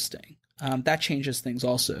really interesting. That changes things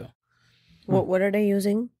also. What are they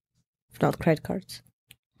using? If not credit cards?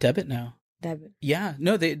 Debit now. Debit. Yeah,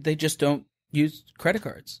 no, they just don't use credit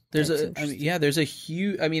cards. There's a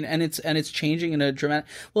huge, and it's changing in a dramatic.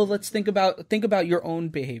 Well, let's think about your own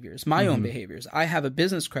behaviors, my own behaviors. I have a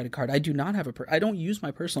business credit card. I do not have I don't use my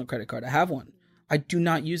personal credit card. I have one. I do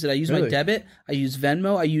not use it. I use my debit. I use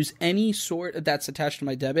Venmo. I use any sort that's attached to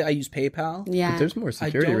my debit. I use PayPal. Yeah. But there's more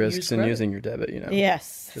security risks in using your debit,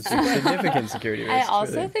 Yes. There's significant security risks. I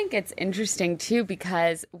also think it's interesting, too,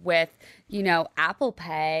 because with, Apple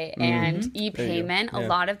Pay and e-payment, a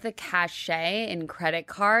lot of the cachet in credit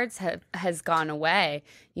cards has gone away.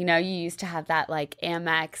 You used to have that, like,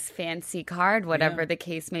 Amex fancy card, whatever the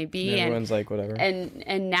case may be. Yeah, everyone's like, whatever.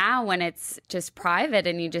 And now when it's just private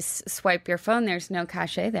and you just swipe your phone, there's no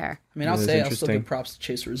cachet there. I mean, I'll still give props to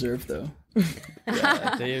Chase Reserve, though.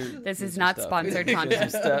 This is not sponsored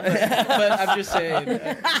content. But I'm just saying.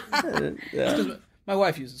 My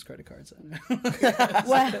wife uses credit cards.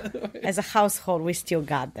 Well, as a household, we still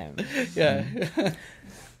got them. Yeah.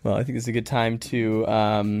 Well, I think it's a good time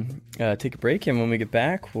to take a break. And when we get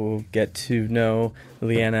back, we'll get to know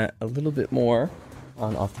Liliana a little bit more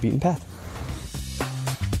on Off the Beaten Path.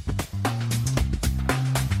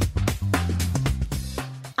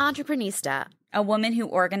 Entreprenista, a woman who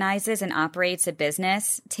organizes and operates a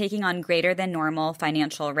business, taking on greater than normal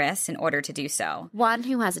financial risks in order to do so. One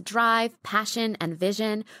who has a drive, passion, and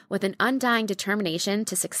vision with an undying determination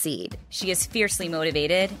to succeed. She is fiercely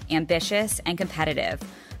motivated, ambitious, and competitive,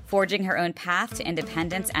 forging her own path to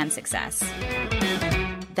independence and success.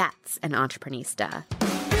 That's an Entreprenista.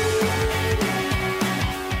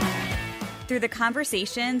 Through the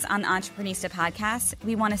conversations on the Entreprenista podcast,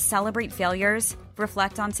 we want to celebrate failures,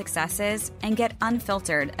 reflect on successes, and get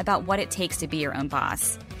unfiltered about what it takes to be your own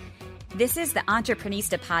boss. This is the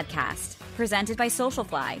Entreprenista podcast, presented by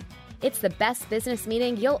Socialfly. It's the best business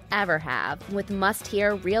meeting you'll ever have, with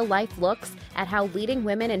must-hear real-life looks at how leading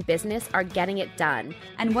women in business are getting it done.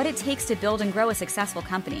 And what it takes to build and grow a successful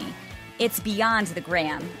company. It's beyond the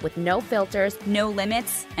gram. With no filters, no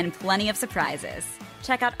limits, and plenty of surprises.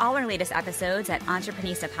 Check out all our latest episodes at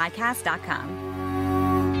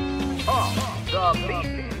entreprenistapodcast.com. Off the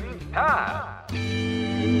Beaten Path.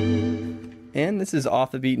 And this is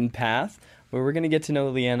Off the Beaten Path, where we're going to get to know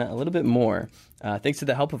Leanna a little bit more, thanks to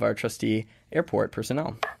the help of our trusty airport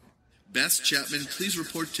personnel. Bess Chapman, please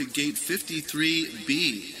report to gate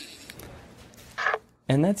 53B.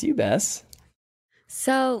 And that's you, Bess.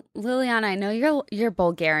 So, Liliana, I know you're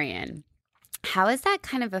Bulgarian. How has that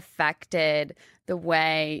kind of affected the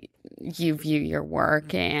way you view your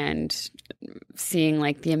work and seeing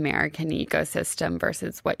like the American ecosystem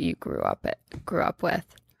versus what you grew up with?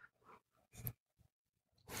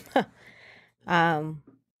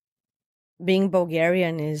 Being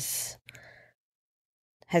Bulgarian has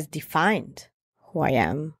defined who I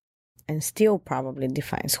am and still probably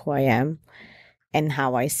defines who I am and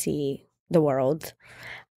how I see the world.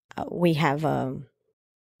 We have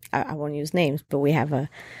I won't use names, but we have an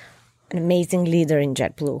amazing leader in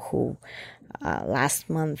JetBlue who last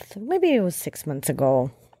month, maybe it was 6 months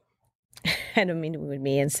ago, had a meeting with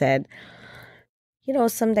me and said,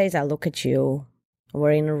 some days I look at you,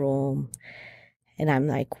 we're in a room, and I'm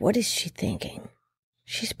like, what is she thinking?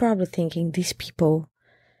 She's probably thinking these people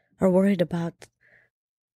are worried about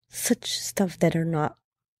such stuff that are not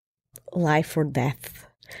life or death.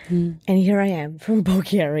 And here I am from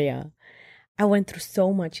Bulgaria. I went through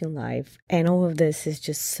so much in life, and all of this is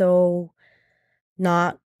just so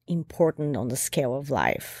not important on the scale of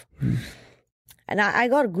life. And I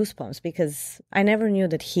got goosebumps because I never knew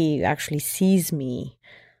that he actually sees me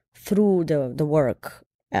through the work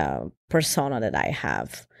persona that I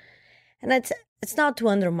have. And it's not to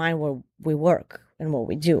undermine where we work and what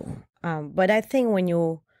we do. But I think when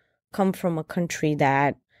you come from a country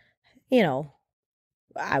that,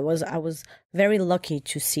 I was very lucky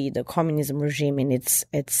to see the communism regime in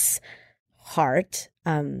its heart.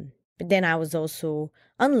 But then I was also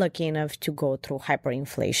unlucky enough to go through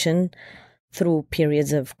hyperinflation, through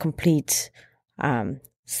periods of complete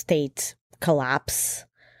state collapse,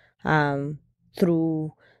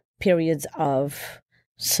 through periods of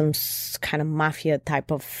some kind of mafia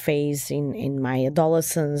type of phase in my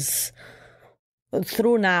adolescence,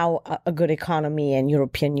 through now a good economy and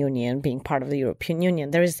European Union, being part of the European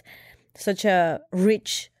Union. There is such a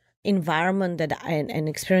rich environment and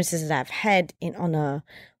experiences that I've had on a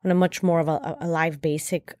much more of a life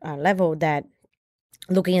basic level, that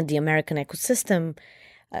looking at the American ecosystem,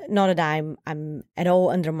 not that I'm at all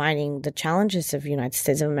undermining the challenges of the United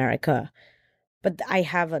States of America, but I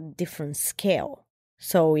have a different scale.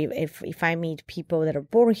 So if I meet people that are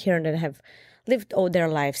born here and that have lived all their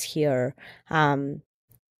lives here,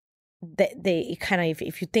 they kind of,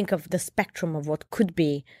 if you think of the spectrum of what could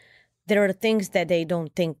be, there are things that they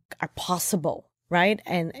don't think are possible, right?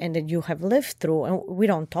 And that you have lived through, and we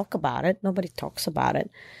don't talk about it. Nobody talks about it.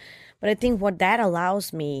 But I think what that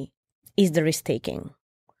allows me is the risk taking.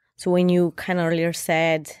 So when you kind of earlier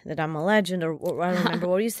said that I'm a legend, or I don't remember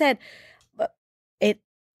what you said, but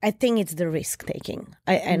I think it's the risk taking.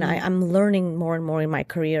 I'm learning more and more in my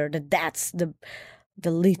career that's the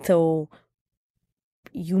little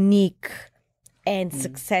unique and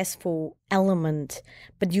successful element,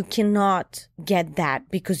 but you cannot get that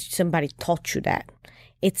because somebody taught you that.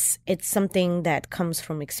 It's something that comes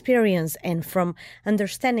from experience and from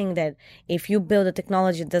understanding that if you build a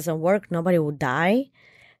technology that doesn't work, nobody will die.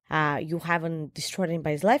 You haven't destroyed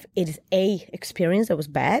anybody's life. It is a experience that was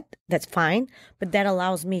bad. That's fine. But that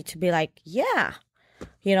allows me to be like, yeah,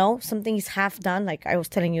 something is half done. Like I was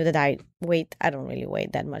telling you that I don't really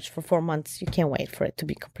wait that much for 4 months. You can't wait for it to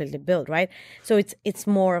be completely built, right? So it's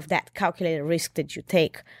more of that calculated risk that you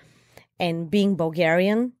take. And being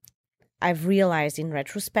Bulgarian, I've realized in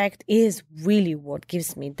retrospect, is really what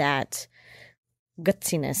gives me that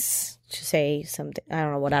gutsiness to say something, I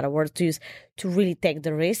don't know what other words to use, to really take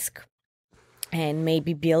the risk and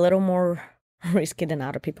maybe be a little more risky than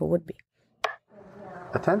other people would be.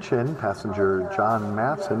 Attention, passenger John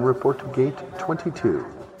Matson, report to gate 22.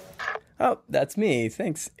 Oh, that's me.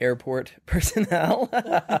 Thanks, airport personnel.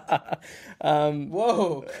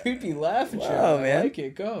 Whoa, creepy laugh, Joe. Whoa, man. I like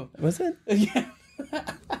it. Go. Was it? Yeah.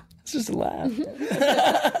 It's just a laugh.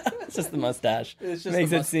 It's just the mustache. It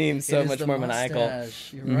makes it seem so much more maniacal.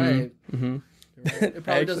 You're right. Mm-hmm. You're right. It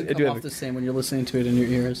probably doesn't come off the same when you're listening to it in your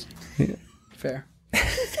ears. Yeah. Fair.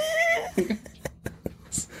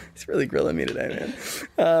 He's really grilling me today,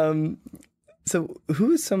 man. So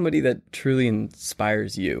who is somebody that truly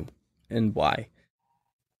inspires you and why?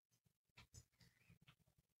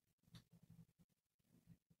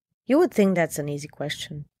 You would think that's an easy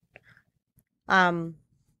question.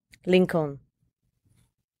 Lincoln.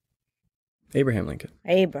 Abraham Lincoln.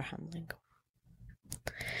 Abraham Lincoln.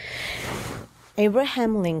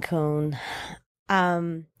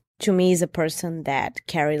 to me is a person that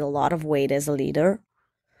carried a lot of weight as a leader,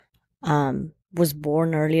 was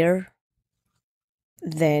born earlier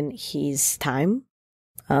than his time,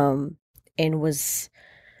 and was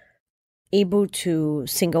able to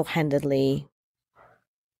single-handedly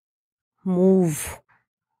move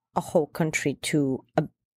a whole country to a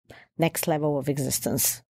next level of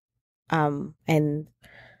existence. And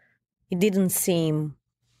it didn't seem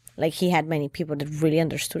like he had many people that really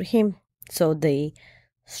understood him. So the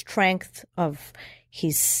strength of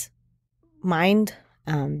his mind,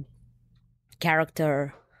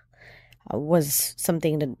 character, was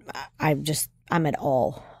something that I'm at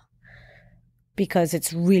awe, because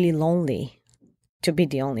it's really lonely to be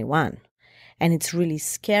the only one. And it's really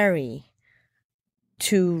scary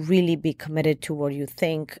to really be committed to what you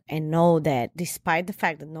think and know that despite the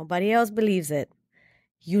fact that nobody else believes it,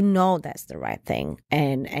 you know that's the right thing.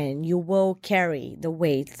 And you will carry the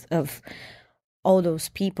weight of all those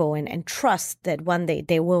people and trust that one day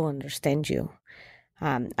they will understand you.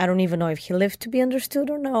 I don't even know if he lived to be understood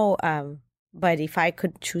or no, but if I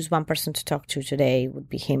could choose one person to talk to today, it would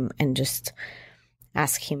be him, and just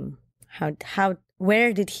ask him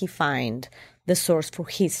where did he find the source for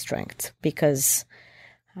his strength? Because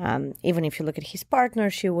even if you look at his partner,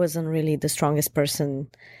 she wasn't really the strongest person.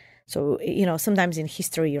 So, sometimes in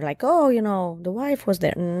history, you're like, oh, the wife was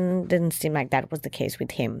there. Didn't seem like that was the case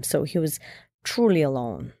with him. So he was truly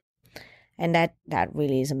alone. And that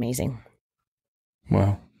really is amazing.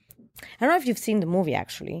 Wow. I don't know if you've seen the movie,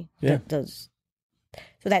 actually. Yeah. So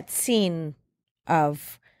that scene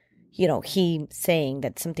of, he saying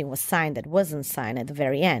that something was signed that wasn't signed at the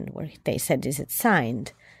very end, where they said, is it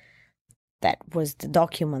signed? That was the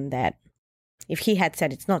document that if he had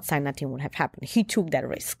said it's not signed, nothing would have happened. He took that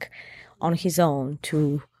risk on his own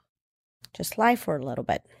to just lie for a little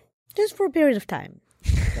bit, just for a period of time,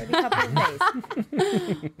 maybe a couple of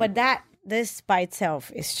days. But this by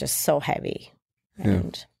itself is just so heavy.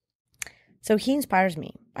 And so he inspires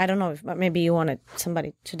me. I don't know if maybe you wanted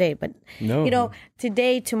somebody today, but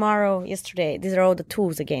today, tomorrow, yesterday, these are all the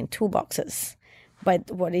tools again, toolboxes.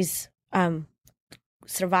 But what is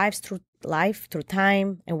survives through life, through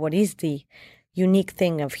time, and what is the unique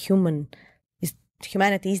thing of humanity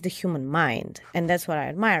is the human mind. And that's what I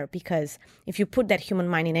admire, because if you put that human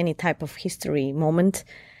mind in any type of history moment,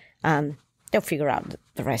 they'll figure out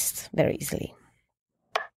the rest very easily.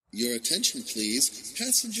 Your attention, please.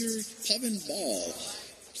 Passenger Pavan Ball,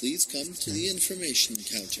 please come to the information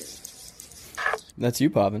counter. That's you,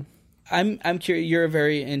 Pavan. I'm curious. You're a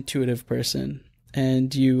very intuitive person,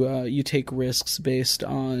 and you take risks based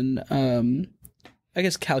on, I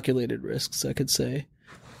guess, calculated risks, I could say,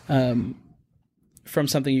 from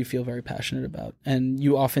something you feel very passionate about, and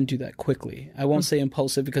you often do that quickly. I won't say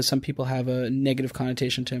impulsive, because some people have a negative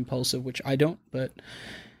connotation to impulsive, which I don't, but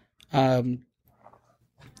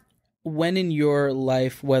when in your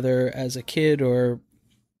life, whether as a kid or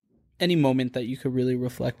any moment that you could really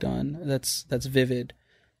reflect on that's vivid,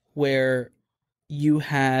 where you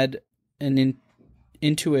had an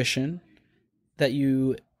intuition that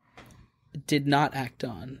you did not act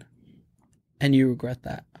on and you regret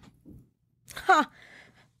that?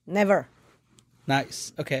 Never.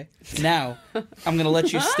 Nice. Okay. Now, I'm going to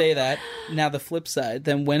let you stay that. Now, the flip side,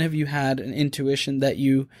 then when have you had an intuition that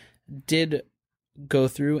you did go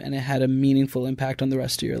through and it had a meaningful impact on the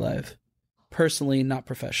rest of your life? Personally, not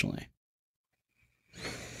professionally.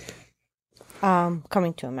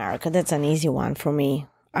 Coming to America, that's an easy one for me.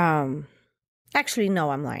 Actually,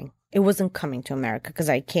 no, I'm lying. It wasn't coming to America, because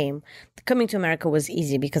coming to America was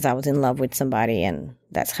easy because I was in love with somebody, and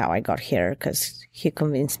that's how I got here, because he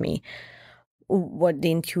convinced me. What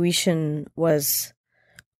the intuition was,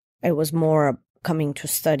 it was more coming to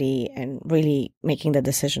study and really making the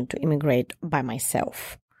decision to immigrate by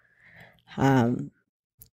myself.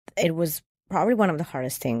 It was probably one of the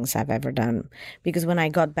hardest things I've ever done, because when I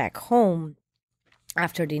got back home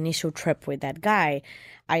after the initial trip with that guy,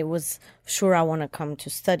 I was sure I want to come to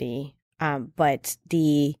study. But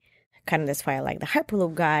that's why I like the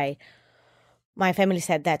Hyperloop guy. My family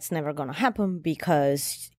said that's never going to happen,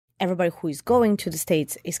 because everybody who is going to the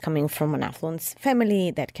States is coming from an affluent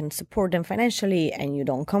family that can support them financially, and you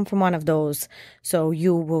don't come from one of those. So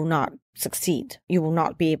you will not succeed. You will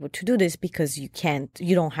not be able to do this because you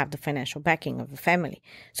don't have the financial backing of the family.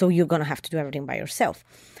 So you're going to have to do everything by yourself.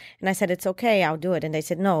 And I said, it's okay, I'll do it. And they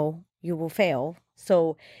said, no, you will fail.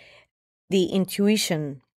 So the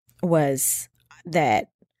intuition was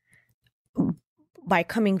that by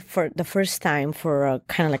coming for the first time for a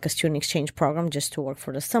kind of like a student exchange program just to work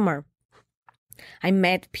for the summer, I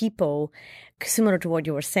met people similar to what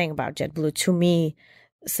you were saying about JetBlue. To me,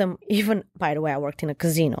 even, by the way, I worked in a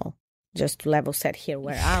casino, just to level set here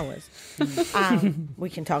where I was. We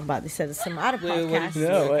can talk about this at some other podcast.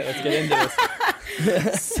 Let's get into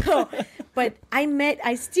this. But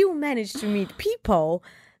I still managed to meet people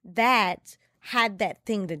that had that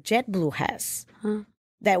thing that JetBlue has.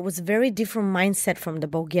 That was a very different mindset from the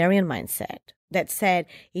Bulgarian mindset. That said,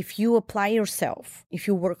 if you apply yourself, if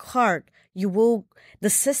you work hard, the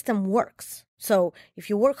system works. So if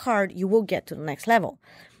you work hard, you will get to the next level.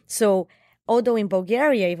 So although in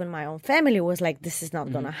Bulgaria, even my own family was like, this is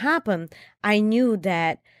not going to happen, I knew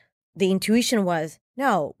that the intuition was,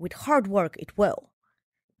 no, with hard work, it will.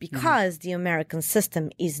 Because the American system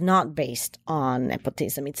is not based on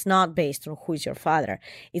nepotism. It's not based on who is your father.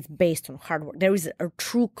 It's based on hard work. There is a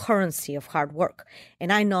true currency of hard work.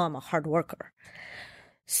 And I know I'm a hard worker.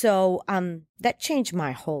 So that changed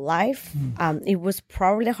my whole life. It was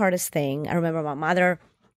probably the hardest thing. I remember my mother,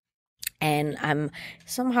 and I'm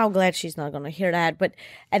somehow glad she's not going to hear that. But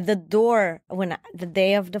at the door, the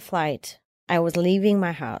day of the flight, I was leaving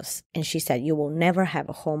my house, and she said, "You will never have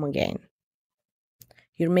a home again.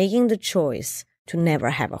 You're making the choice to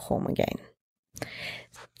never have a home again."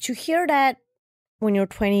 To hear that when you're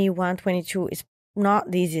 21, 22 is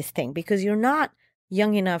not the easiest thing, because you're not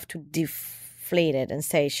young enough to deflate it and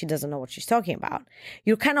say she doesn't know what she's talking about.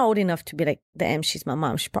 You're kind of old enough to be like, damn, she's my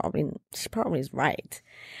mom. She probably is right.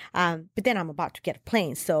 But then I'm about to get a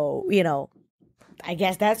plane. So, I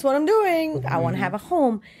guess that's what I'm doing. I want to have a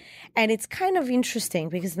home. And it's kind of interesting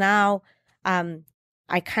because now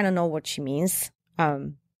I kind of know what she means.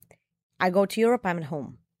 I go to Europe, I'm at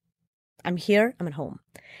home. I'm here, I'm at home.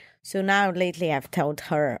 So now lately I've told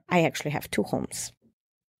her I actually have 2 homes.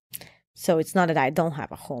 So it's not that I don't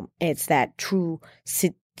have a home. It's that true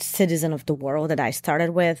citizen of the world that I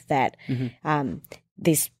started with, that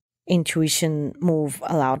this intuition move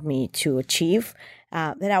allowed me to achieve,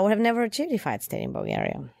 that I would have never achieved if I had stayed in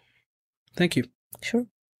Bulgaria. Thank you. Sure.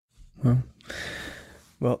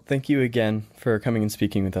 Well, thank you again for coming and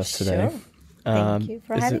speaking with us today. Sure. Thank you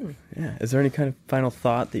for having me. Yeah. Is there any kind of final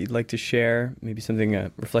thought that you'd like to share? Maybe something,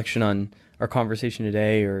 a reflection on our conversation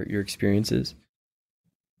today or your experiences?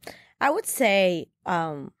 I would say,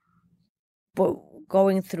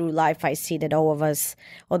 going through life, I see that all of us,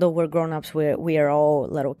 although we're grown-ups, we are all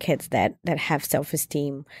little kids that have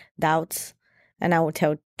self-esteem doubts. And I would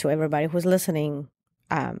tell to everybody who's listening,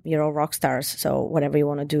 you're all rock stars. So whatever you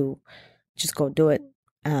want to do, just go do it.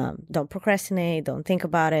 Don't procrastinate. Don't think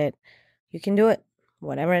about it. You can do it,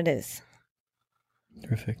 whatever it is.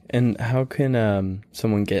 Terrific. And how can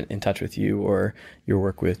someone get in touch with you or your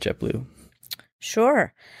work with JetBlue?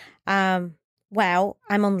 Sure. Well,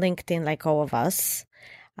 I'm on LinkedIn like all of us.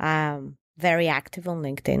 Very active on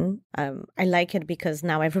LinkedIn. I like it because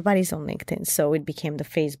now everybody's on LinkedIn. So it became the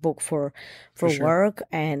Facebook for sure. Work.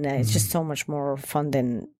 And it's just so much more fun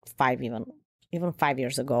than even 5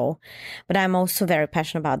 years ago. But I'm also very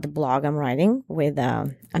passionate about the blog I'm writing with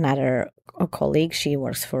another colleague. She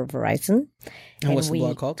works for Verizon. And what's the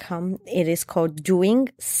blog called? It is called Doing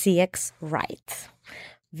CX Right.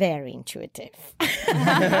 Very intuitive.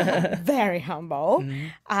 Very humble.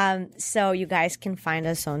 So you guys can find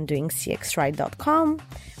us on doingcxright.com.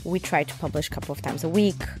 We try to publish a couple of times a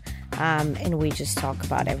week. And we just talk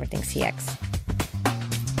about everything CX.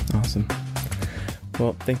 Awesome.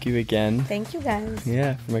 Well, thank you again. Thank you, guys.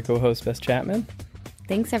 Yeah, for my co-host, Beth Chapman.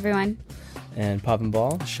 Thanks, everyone. And Pavan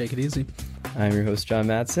Ball. Shake it easy. I'm your host, John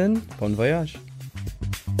Matson. Bon voyage.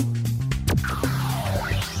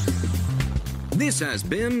 This has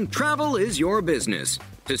been Travel is Your Business.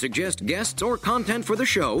 To suggest guests or content for the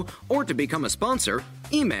show, or to become a sponsor,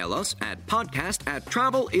 email us at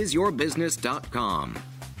podcast@travelisyourbusiness.com.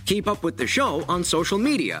 Keep up with the show on social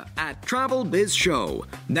media at Travel Biz Show.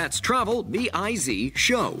 That's Travel B-I-Z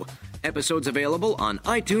Show. Episodes available on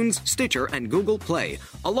iTunes, Stitcher, and Google Play,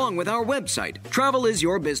 along with our website,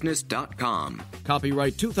 travelisyourbusiness.com.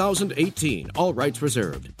 Copyright 2018, all rights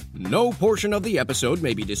reserved. No portion of the episode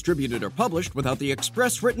may be distributed or published without the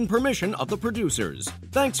express written permission of the producers.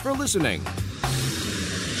 Thanks for listening.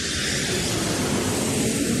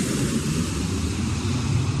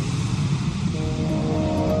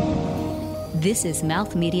 This is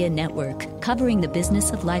Mouth Media Network, covering the business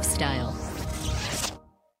of lifestyle.